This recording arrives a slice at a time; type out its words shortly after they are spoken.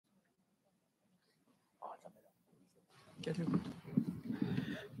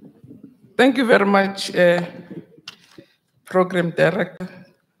Thank you very much, Program Director,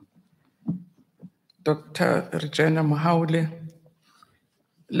 Dr. Regina Mohaule.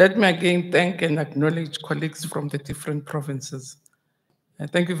 Let me again thank and acknowledge colleagues from the different provinces.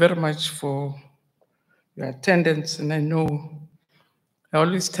 Thank you very much for your attendance, and I know I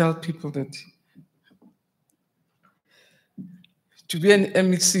always tell people that to be an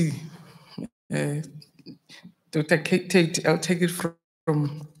MEC, Dr. Tate, I'll take it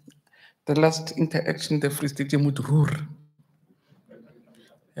from the last interaction, the Free State would roar.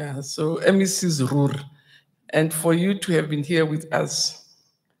 Yeah, so MEC's roar. And for you to have been here with us,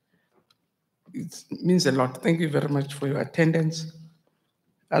 it means a lot. Thank you very much for your attendance.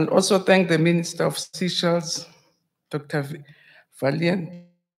 I'll also thank the Minister of Seychelles, Dr. Valiant,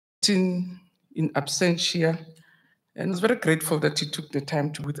 in absentia, and I was very grateful that he took the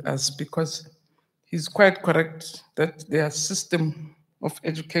time to with us, because he's quite correct that their system of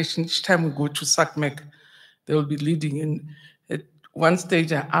education, each time we go to SACMEC, they will be leading. And at one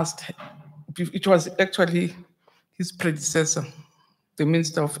stage I asked, it was actually his predecessor, the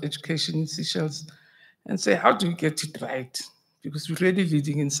Minister of Education in Seychelles, and say, how do you get it right? Because we're really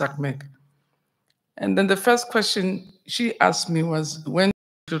leading in SACMEC. And then the first question she asked me was, when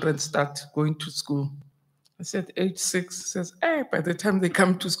children start going to school? I said, age 6. She says, hey, by the time they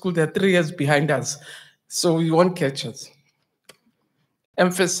come to school, they're 3 years behind us, so you won't catch us.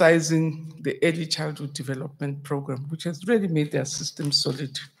 Emphasizing the early childhood development program, which has really made their system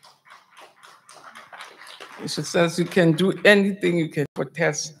solid. She says you can do anything you can for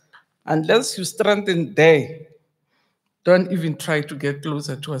tests, unless you strengthen there, don't even try to get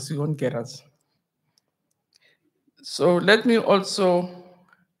closer to us, you won't get us. So let me also,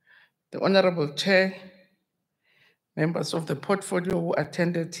 the Honorable Chair, members of the portfolio who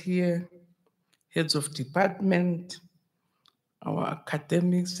attended here, heads of department, our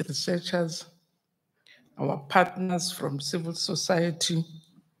academics, researchers, our partners from civil society,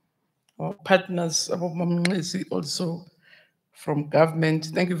 our partners also from government.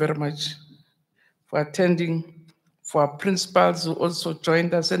 Thank you very much for attending, for our principals who also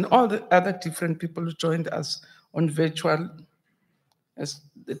joined us, and all the other different people who joined us on virtual. As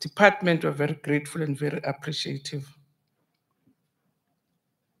the department, we're very grateful and very appreciative.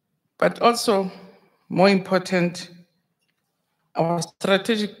 But also, more important, our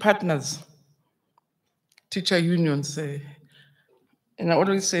strategic partners, teacher unions, and I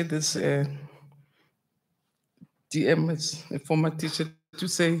always say this, DM is a former teacher, to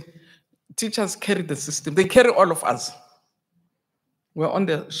say, teachers carry the system. They carry all of us. We're on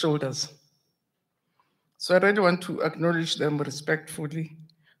their shoulders. So I really want to acknowledge them respectfully.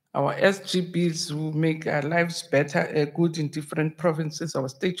 Our SGBs who make our lives better, good in different provinces, our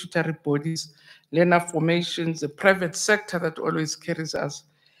statutory bodies, learner formations, the private sector that always carries us,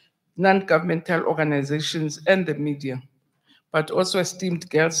 non-governmental organizations, and the media, but also esteemed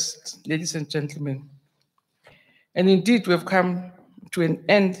guests, ladies and gentlemen. And indeed, we've come to an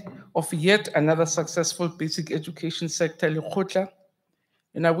end of yet another successful basic education sector Lekgotla.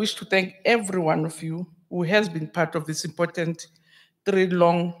 And I wish to thank every one of you who has been part of this important 3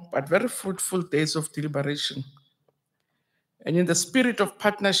 long but very fruitful days of deliberation. And in the spirit of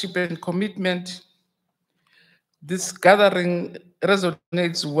partnership and commitment, this gathering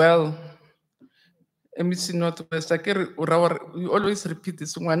resonates well. MEC Northwest, we always repeat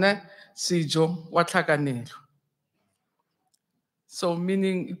this, ngwana sijo wa tlhakanelo. So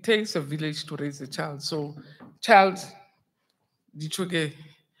meaning it takes a village to raise a child. So child, dichuke,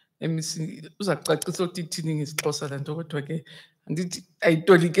 MEC, uzacacisa ukuthi ithini ngesixhosa la nto kodwa ke andithi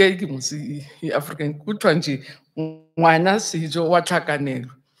ayitolikeki mos i-African, kuthiwa nje ngwana sijo wa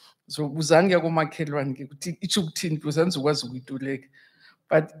tlhakanelo. So uzange kumakhelwane ke ukuthi itsho ukuthini because andizokwazi ukuyituleka.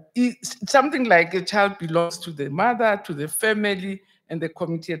 But something like a child belongs to the mother, to the family, and the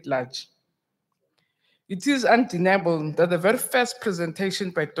community at large. It is undeniable that the very first presentation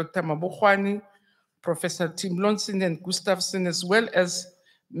by Dr. Mabokgwane, Professor Tim Lonson and Gustafson, as well as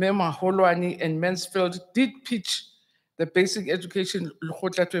Mema Holwani and Mansfield, did pitch the basic education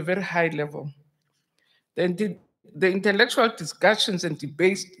Lekgotla to a very high level. The intellectual discussions and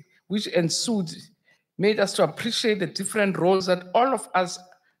debates which ensued made us to appreciate the different roles that all of us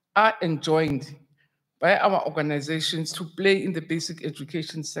are enjoined by our organizations to play in the basic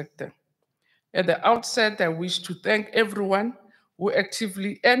education sector. At the outset, I wish to thank everyone who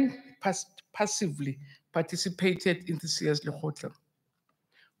actively and passively participated in this year's Lekgotla.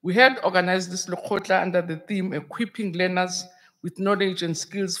 We had organized this Lekgotla under the theme, Equipping Learners with Knowledge and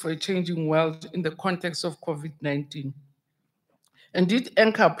Skills for a Changing World in the context of COVID-19. And did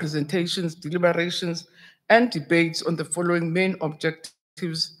anchor presentations, deliberations, and debates on the following main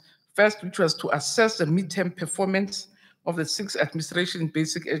objectives. First, which was to assess the midterm performance of the sixth administration in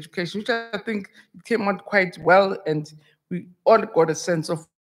basic education, which I think it came out quite well, and we all got a sense of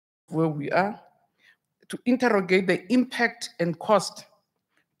where we are. To interrogate the impact and cost,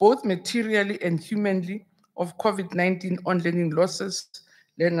 both materially and humanly, of COVID-19 on learning losses,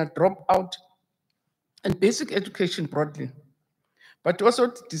 learner dropout, and basic education broadly, but also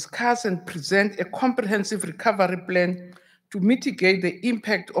to discuss and present a comprehensive recovery plan to mitigate the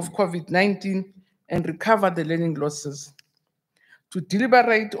impact of COVID-19 and recover the learning losses, to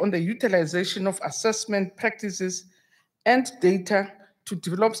deliberate on the utilization of assessment practices and data to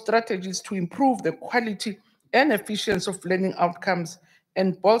develop strategies to improve the quality and efficiency of learning outcomes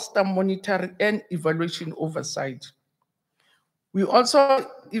and bolster monitoring and evaluation oversight. We also,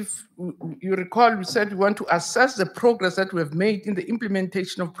 if you recall, we said we want to assess the progress that we have made in the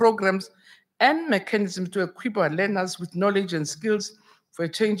implementation of programs and mechanisms to equip our learners with knowledge and skills for a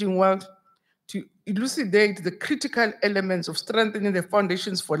changing world, to elucidate the critical elements of strengthening the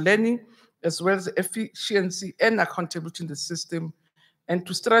foundations for learning, as well as efficiency and accountability in the system, and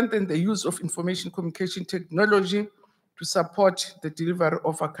to strengthen the use of information communication technology to support the delivery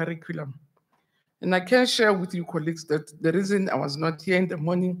of our curriculum. And I can share with you, colleagues, that the reason I was not here in the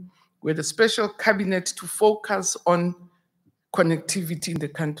morning, we had a special cabinet to focus on connectivity in the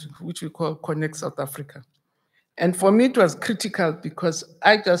country, which we call Connect South Africa. And for me, it was critical because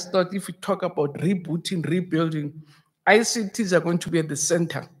I just thought if we talk about rebooting, rebuilding, ICTs are going to be at the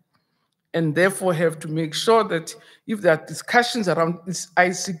center, and therefore have to make sure that if there are discussions around these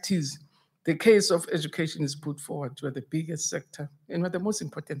ICTs, the case of education is put forward. We're the biggest sector, and we're the most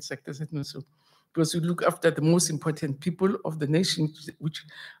important sectors, so, because we look after the most important people of the nation, which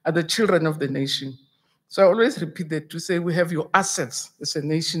are the children of the nation. So I always repeat that to say we have your assets as a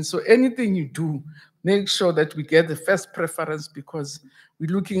nation. So anything you do, make sure that we get the first preference because we're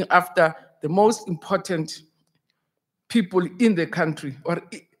looking after the most important people in the country or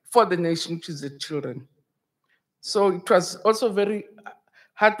for the nation, which is the children. So it was also very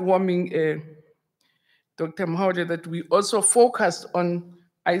heartwarming, Dr. Motshekga, that we also focused on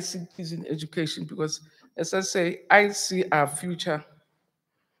ICTs in education because, as I say, I see our future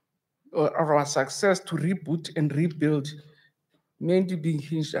or our success to reboot and rebuild mainly being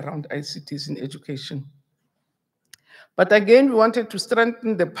hinged around ICTs in education. But again, we wanted to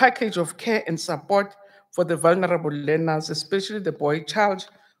strengthen the package of care and support for the vulnerable learners, especially the boy child,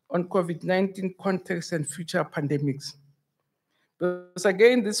 on COVID-19 context and future pandemics. Because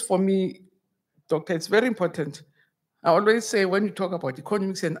again, this for me, Doctor, it's very important. I always say when you talk about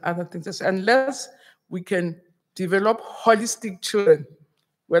economics and other things, I say, unless we can develop holistic children,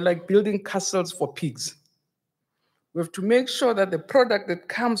 we're like building castles for pigs. We have to make sure that the product that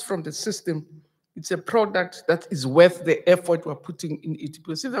comes from the system, it's a product that is worth the effort we're putting in it.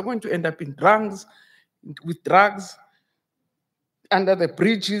 Because if they're going to end up in drugs, with drugs, under the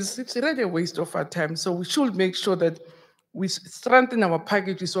bridges, it's really a waste of our time. So we should make sure that we strengthen our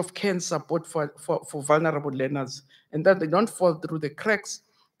packages of care and support for vulnerable learners and that they don't fall through the cracks,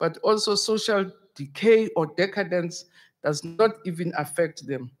 but also social decay or decadence does not even affect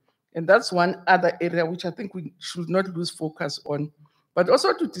them. And that's one other area which I think we should not lose focus on, but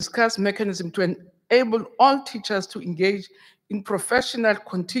also to discuss mechanism to enable all teachers to engage in professional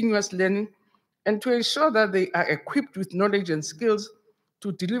continuous learning and to ensure that they are equipped with knowledge and skills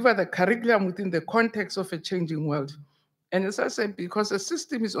to deliver the curriculum within the context of a changing world. And as I said, because the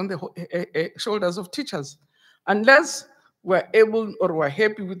system is on the shoulders of teachers, unless we're able or we're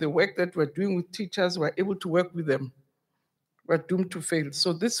happy with the work that we're doing with teachers, we're able to work with them, we're doomed to fail.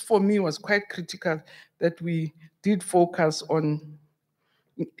 So this for me was quite critical that we did focus on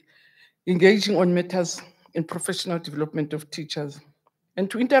engaging on matters in professional development of teachers and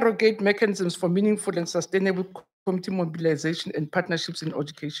to interrogate mechanisms for meaningful and sustainable community mobilization and partnerships in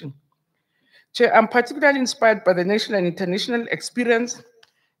education. Chair, I'm particularly inspired by the national and international experience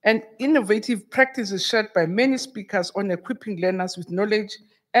and innovative practices shared by many speakers on equipping learners with knowledge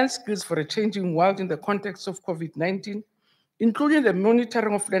and skills for a changing world in the context of COVID-19, including the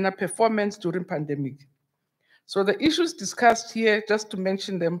monitoring of learner performance during pandemic. So the issues discussed here, just to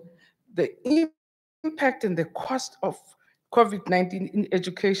mention them, the impact and the cost of COVID-19 in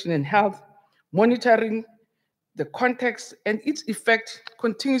education and health, monitoring the context and its effect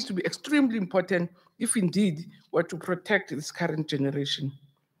continues to be extremely important if indeed we're to protect this current generation.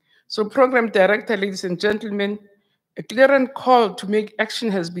 So program director, ladies and gentlemen, a clear call to make action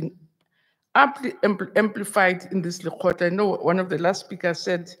has been amplified in this Lekgotla. I know one of the last speakers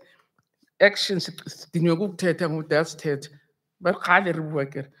said actions, But kgale re bua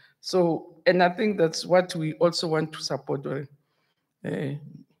kere. So, and I think that's what we also want to support. Ithi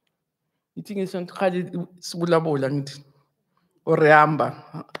ngisho kgale sibulabola ngithi or re hamba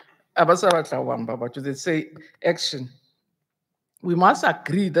abasa batla ho hamba batho they say action. We must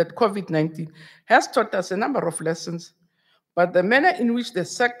agree that COVID-19 has taught us a number of lessons, but the manner in which the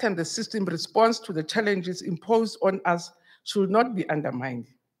sector and the system responds to the challenges imposed on us should not be undermined.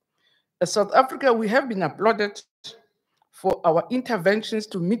 As South Africa, we have been applauded for our interventions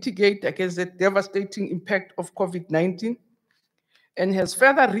to mitigate against the devastating impact of COVID-19 and this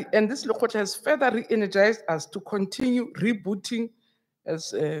Lekgotla has further re-energized us to continue rebooting as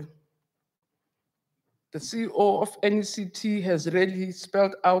the CEO of NECT has really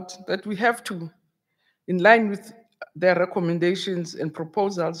spelled out that we have to, in line with their recommendations and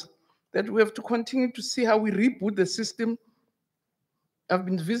proposals, that we have to continue to see how we reboot the system. I've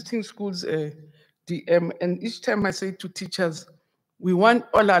been visiting schools, DM, and each time I say to teachers, we want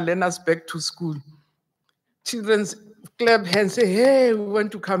all our learners back to school. Children's clap hands, say, hey, we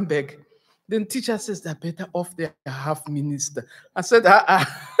want to come back. Then teacher says they're better off their half minister. I said,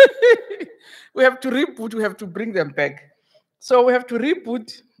 we have to reboot, we have to bring them back. So we have to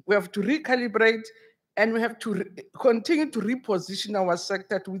reboot, we have to recalibrate, and we have to continue to reposition our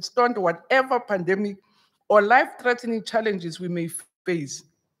sector to withstand whatever pandemic or life-threatening challenges we may face.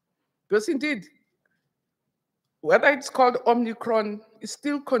 Because indeed, whether it's called Omicron, it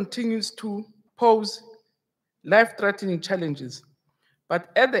still continues to pose life-threatening challenges. But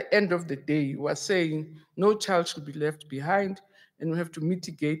at the end of the day, we are saying no child should be left behind, and we have to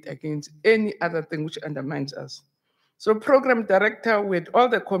mitigate against any other thing which undermines us. So program director, we had all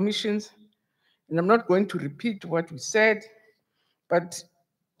the commissions, and I'm not going to repeat what we said, but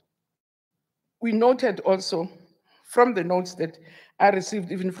we noted also from the notes that I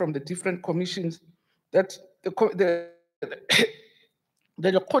received even from the different commissions that the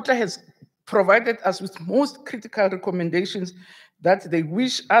Lekgotla has provided us with most critical recommendations that they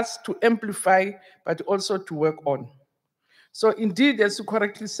wish us to amplify, but also to work on. So indeed, as you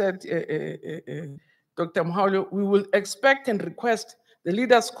correctly said, Dr. Moholo, we will expect and request the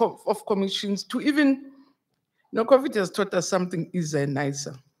leaders of commissions to even, COVID has taught us something easier and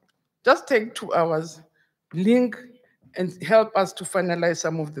nicer. Just take 2 hours, link, and help us to finalize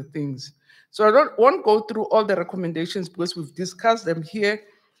some of the things. So I won't go through all the recommendations because we've discussed them here.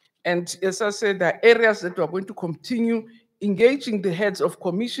 And as I said, there are areas that we are going to continue engaging the heads of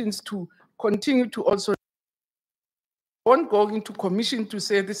commissions to continue to also won't go into commission to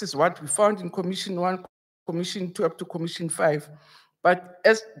say this is what we found in commission 1, commission 2, up to commission 5. But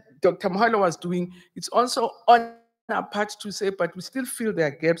as Dr. Moholo was doing, it's also on our part to say, but we still feel there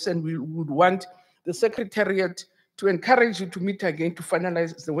are gaps and we would want the Secretariat to encourage you to meet again to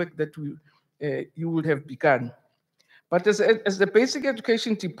finalize the work that you would have begun. But as the Basic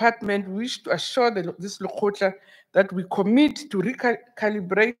Education Department, we wish to assure this Lekgotla that we commit to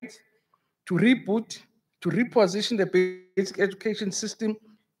recalibrate, to reboot, to reposition the basic education system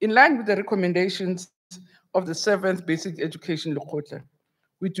in line with the recommendations of the 7th Basic Education Lekgotla.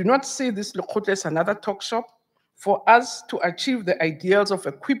 We do not see this Lekgotla as another talk shop for us to achieve the ideals of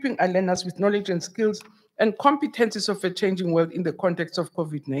equipping our learners with knowledge and skills and competencies of a changing world in the context of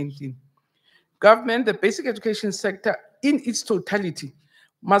COVID-19. Government, the basic education sector in its totality,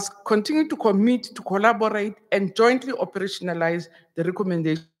 must continue to commit to collaborate and jointly operationalize the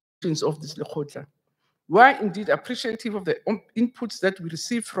recommendations of this Lekgotla. We are indeed appreciative of the inputs that we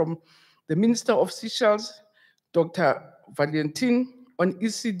received from the Minister of Seychelles, Dr. Valentin, on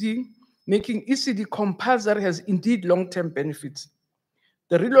ECD. Making ECD compulsory has indeed long-term benefits.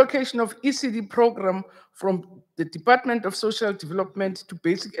 The relocation of ECD program from the Department of Social Development to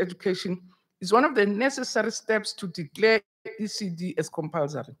basic education is one of the necessary steps to declare ECD as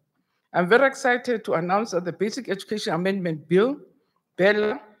compulsory. I'm very excited to announce that the Basic Education Amendment Bill,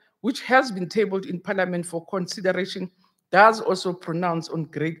 BELA, which has been tabled in Parliament for consideration, does also pronounce on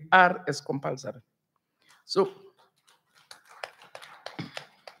grade R as compulsory. So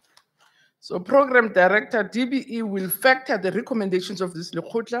Program Director, DBE, will factor the recommendations of this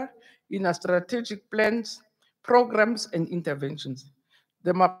Lekgotla in our strategic plans, programs, and interventions.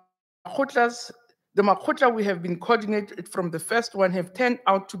 The Lekgotla we have been coordinated from the first one have turned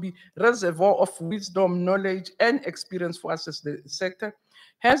out to be reservoir of wisdom, knowledge, and experience for us as the sector.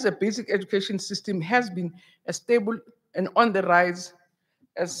 Hence, the basic education system has been a stable and on the rise,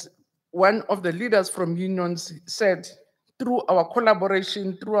 as one of the leaders from unions said, through our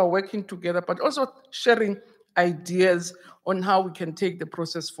collaboration, through our working together, but also sharing ideas on how we can take the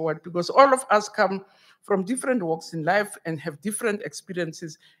process forward, because all of us come from different walks in life and have different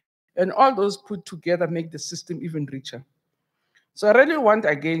experiences, and all those put together make the system even richer. So I really want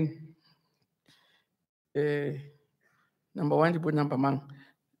again, number one, number one,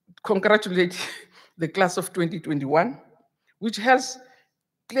 congratulate the class of 2021, which has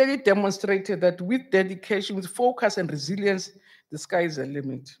clearly demonstrated that with dedication, with focus and resilience, the sky is the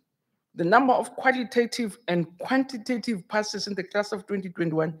limit. The number of qualitative and quantitative passes in the class of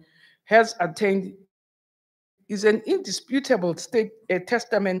 2021 has attained is an indisputable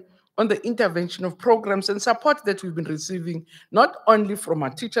testament on the intervention of programs and support that we've been receiving, not only from our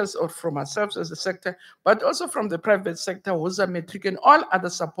teachers or from ourselves as a sector, but also from the private sector, WOSA Metric, and all other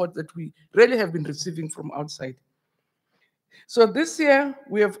support that we really have been receiving from outside. So this year,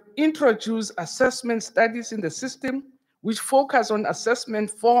 we have introduced assessment studies in the system, which focus on assessment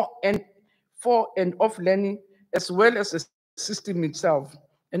for and off learning, as well as the system itself.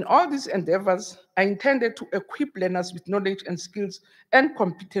 And all these endeavors are intended to equip learners with knowledge and skills and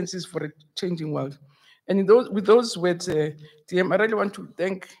competencies for a changing world. And with those words, DM, I really want to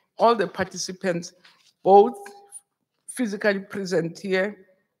thank all the participants, both physically present here.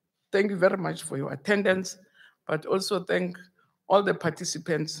 Thank you very much for your attendance, but also thank all the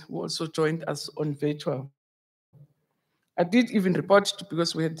participants who also joined us on virtual. I did even report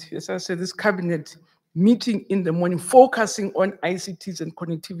because we had, as I said, this cabinet meeting in the morning, focusing on ICTs and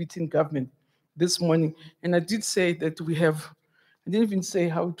connectivity in government this morning. And I did say that we have, I didn't even say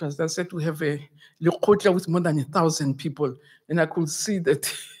how it was, I said we have a Lekgotla with more than 1,000 people. And I could see that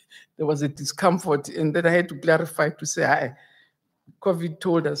there was a discomfort, and then I had to clarify to say, hi, COVID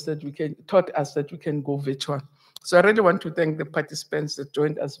taught us that we can go virtual. So I really want to thank the participants that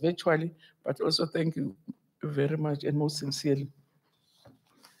joined us virtually, but also thank you very much and most sincerely.